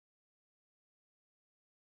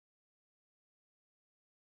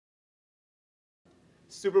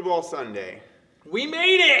Super Bowl Sunday. We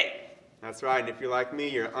made it! That's right, and if you're like me,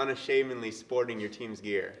 you're unashamedly sporting your team's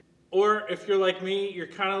gear. Or if you're like me, you're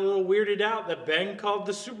kind of a little weirded out that Ben called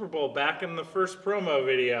the Super Bowl back in the first promo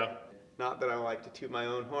video. Not that I like to toot my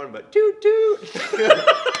own horn, but toot toot!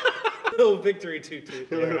 Little victory toot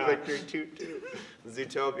toot. Little victory toot toot.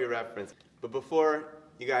 Zootopia reference. But before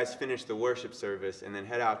you guys finish the worship service and then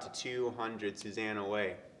head out to 200 Susanna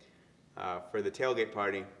Way for the tailgate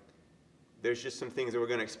party, there's just some things that we're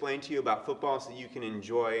going to explain to you about football so you can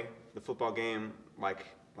enjoy the football game like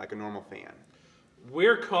a normal fan.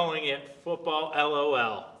 We're calling it Football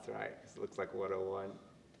LOL. That's right. It looks like 101.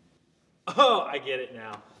 Oh, I get it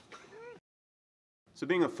now. So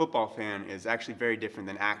being a football fan is actually very different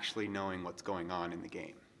than actually knowing what's going on in the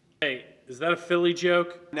game. Hey, is that a Philly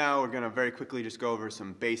joke? Now we're going to very quickly just go over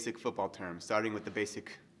some basic football terms, starting with the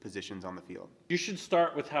basic positions on the field. You should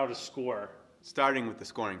start with how to score. Starting with the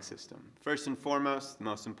scoring system. First and foremost, the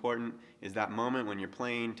most important, is that moment when your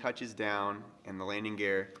plane touches down and the landing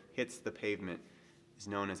gear hits the pavement is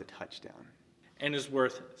known as a touchdown. And is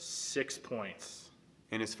worth 6 points.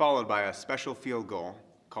 And is followed by a special field goal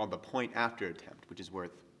called the point after attempt, which is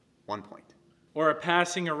worth 1 point. Or a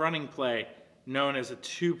passing or running play known as a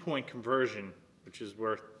 2-point conversion, which is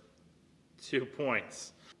worth 2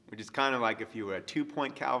 points. Which is kind of like if you were a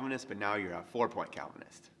 2-point Calvinist, but now you're a 4-point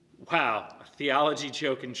Calvinist. Wow, a theology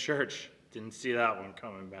joke in church. Didn't see that one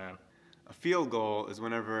coming, man. A field goal is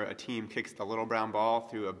whenever a team kicks the little brown ball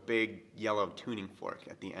through a big yellow tuning fork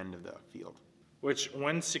at the end of the field. Which,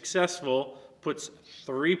 when successful, puts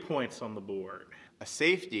 3 points on the board. A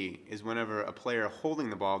safety is whenever a player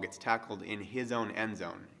holding the ball gets tackled in his own end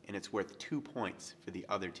zone, and it's worth 2 points for the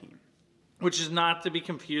other team. Which is not to be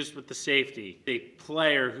confused with the safety, a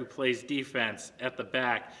player who plays defense at the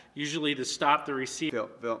back, usually to stop the receiver.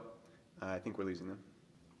 Phil, I think we're losing them.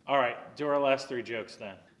 All right, do our last 3 jokes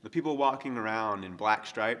then. The people walking around in black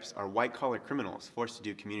stripes are white-collar criminals forced to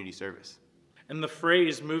do community service. And the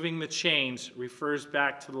phrase moving the chains refers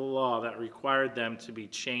back to the law that required them to be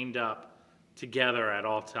chained up together at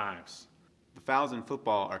all times. The fouls in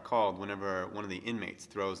football are called whenever one of the inmates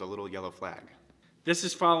throws a little yellow flag. This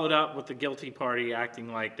is followed up with the guilty party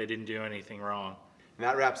acting like they didn't do anything wrong. And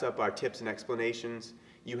that wraps up our tips and explanations.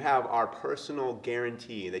 You have our personal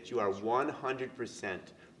guarantee that you are 100%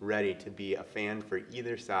 ready to be a fan for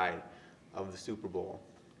either side of the Super Bowl,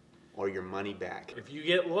 or your money back. If you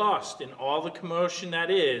get lost in all the commotion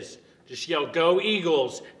that is, just yell, "Go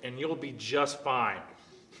Eagles," and you'll be just fine.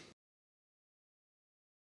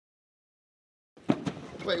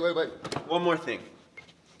 Wait. One more thing.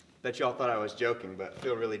 Bet y'all thought I was joking, but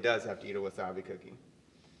Phil really does have to eat a wasabi cookie.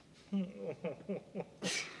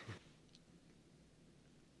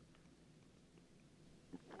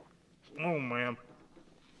 Oh, man.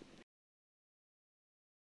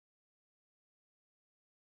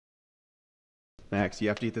 Max, you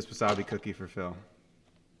have to eat this wasabi cookie for Phil.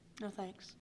 No thanks.